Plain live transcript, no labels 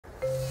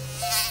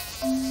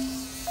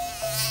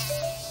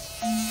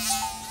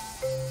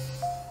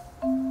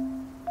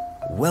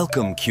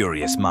Welcome,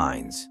 curious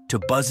minds, to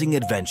Buzzing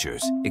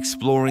Adventures,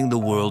 exploring the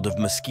world of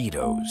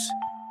mosquitoes.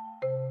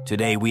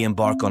 Today we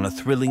embark on a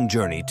thrilling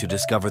journey to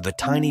discover the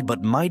tiny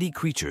but mighty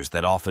creatures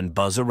that often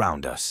buzz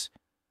around us,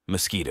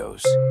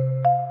 mosquitoes.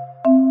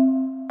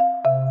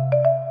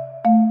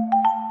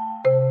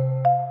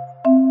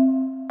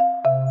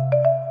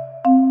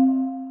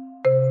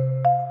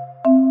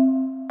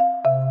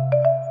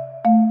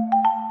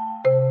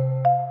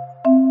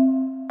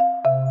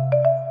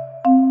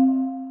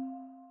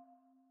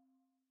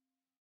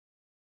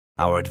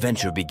 Our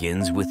adventure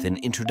begins with an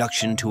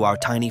introduction to our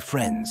tiny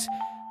friends,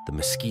 the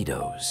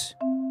mosquitoes.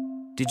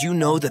 Did you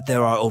know that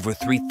there are over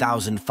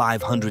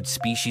 3,500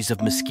 species of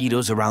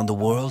mosquitoes around the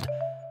world?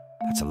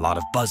 That's a lot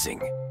of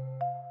buzzing.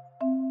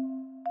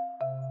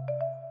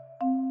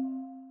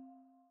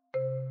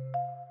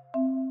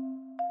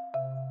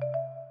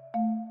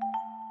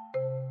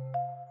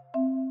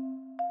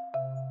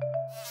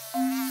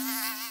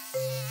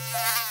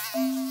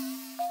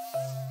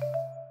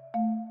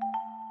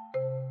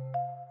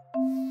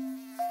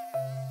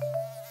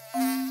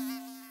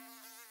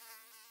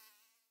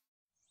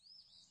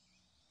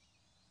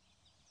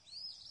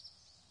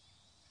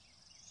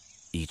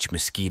 Each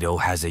mosquito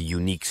has a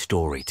unique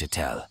story to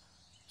tell.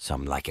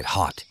 Some like it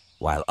hot,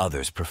 while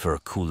others prefer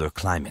cooler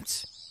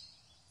climates.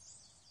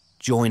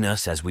 Join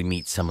us as we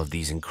meet some of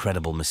these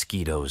incredible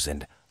mosquitoes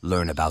and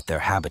learn about their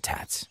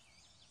habitats.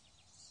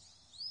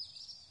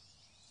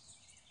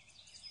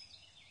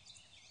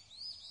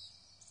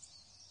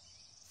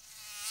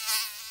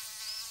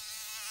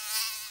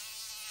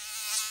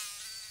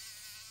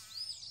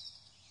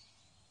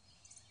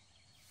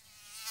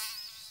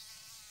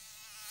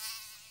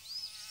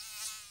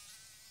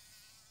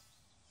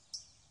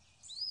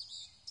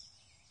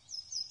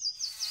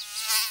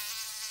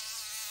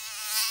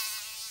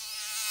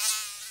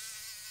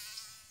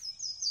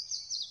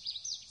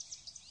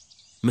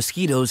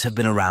 Mosquitoes have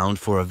been around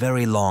for a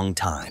very long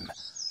time.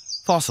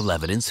 Fossil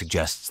evidence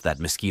suggests that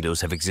mosquitoes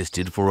have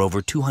existed for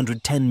over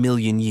 210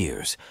 million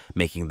years,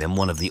 making them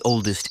one of the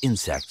oldest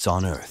insects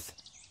on Earth.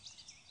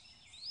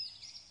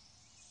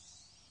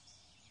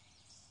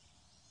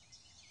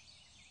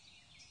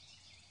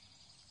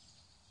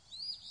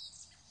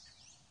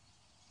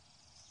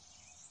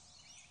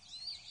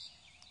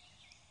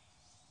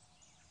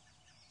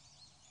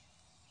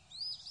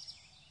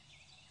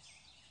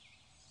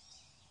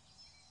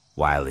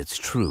 While it's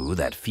true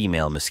that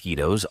female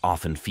mosquitoes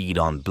often feed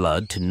on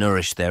blood to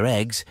nourish their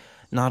eggs,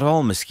 not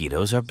all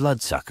mosquitoes are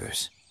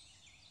bloodsuckers.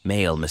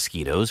 Male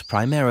mosquitoes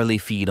primarily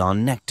feed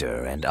on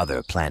nectar and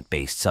other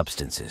plant-based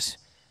substances.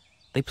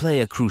 They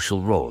play a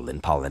crucial role in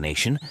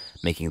pollination,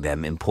 making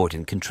them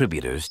important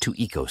contributors to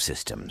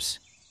ecosystems.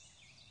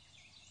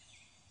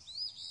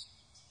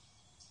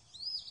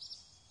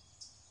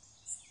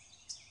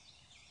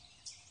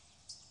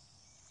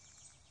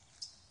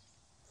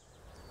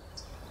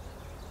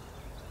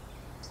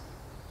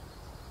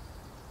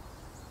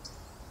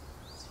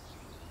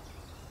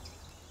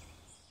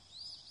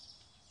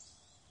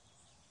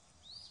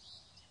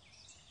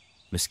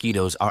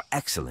 Mosquitoes are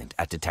excellent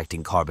at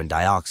detecting carbon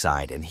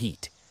dioxide and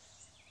heat.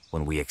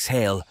 When we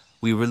exhale,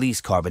 we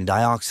release carbon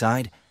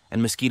dioxide, and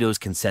mosquitoes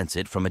can sense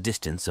it from a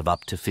distance of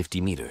up to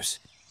 50 meters.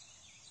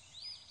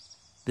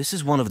 This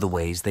is one of the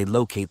ways they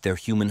locate their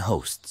human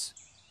hosts.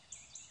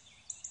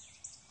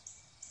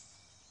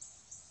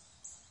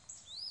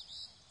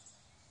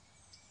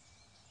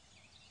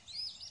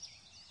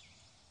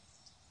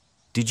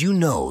 Did you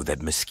know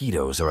that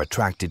mosquitoes are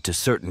attracted to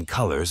certain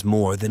colors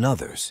more than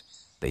others?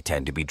 They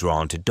tend to be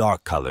drawn to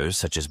dark colors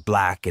such as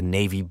black and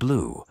navy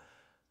blue.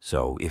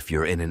 So if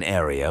you're in an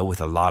area with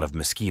a lot of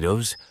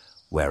mosquitoes,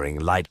 wearing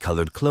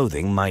light-colored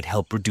clothing might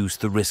help reduce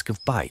the risk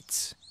of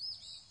bites.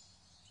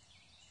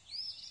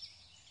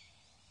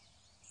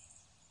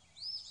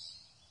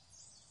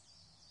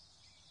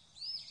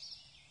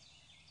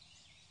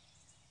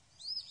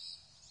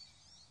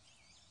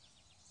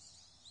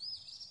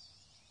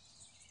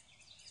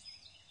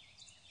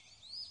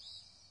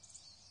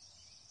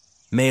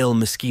 Male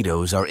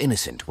mosquitoes are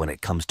innocent when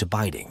it comes to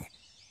biting.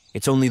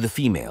 It's only the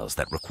females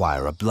that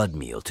require a blood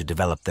meal to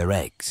develop their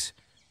eggs.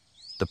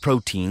 The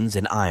proteins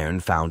and iron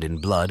found in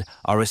blood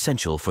are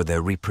essential for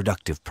their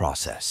reproductive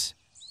process.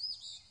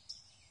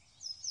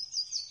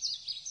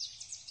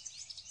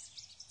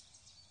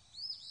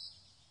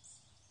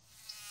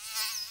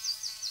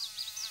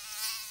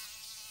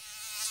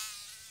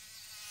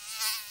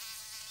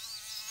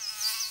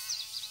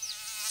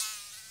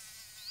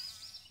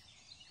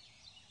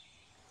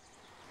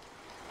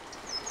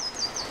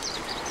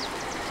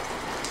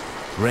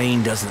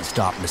 Rain doesn't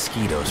stop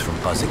mosquitoes from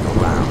buzzing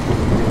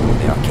around.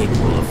 They are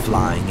capable of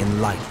flying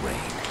in light rain.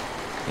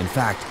 In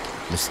fact,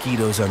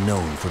 mosquitoes are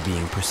known for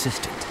being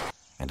persistent,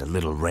 and a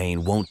little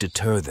rain won't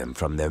deter them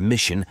from their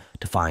mission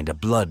to find a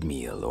blood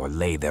meal or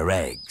lay their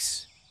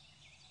eggs.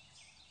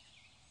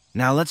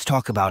 Now let's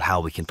talk about how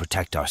we can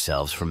protect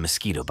ourselves from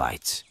mosquito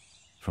bites.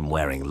 From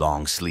wearing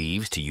long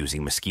sleeves to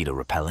using mosquito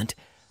repellent,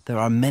 there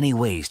are many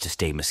ways to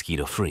stay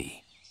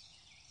mosquito-free.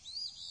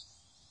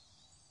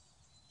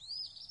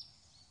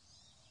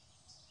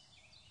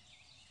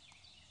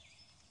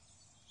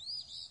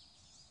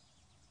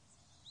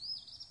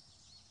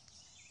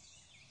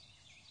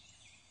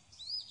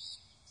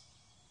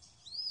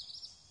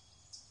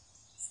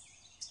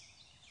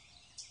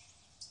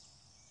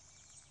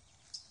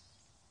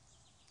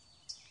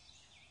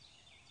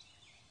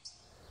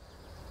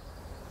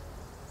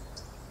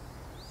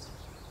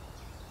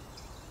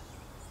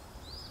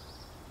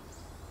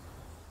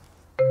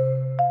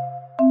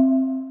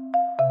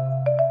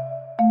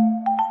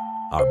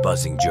 Our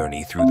buzzing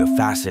journey through the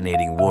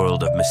fascinating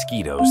world of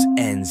mosquitoes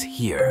ends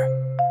here.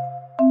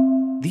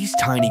 These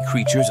tiny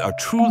creatures are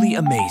truly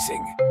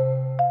amazing.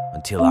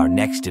 Until our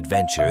next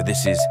adventure,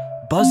 this is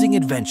Buzzing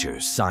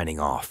Adventures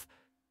signing off.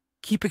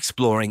 Keep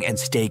exploring and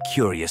stay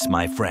curious,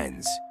 my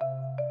friends.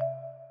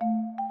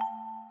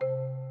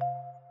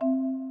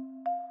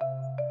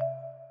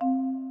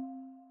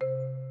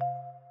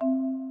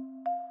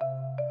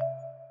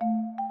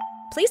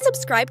 Please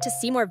subscribe to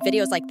see more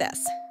videos like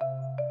this.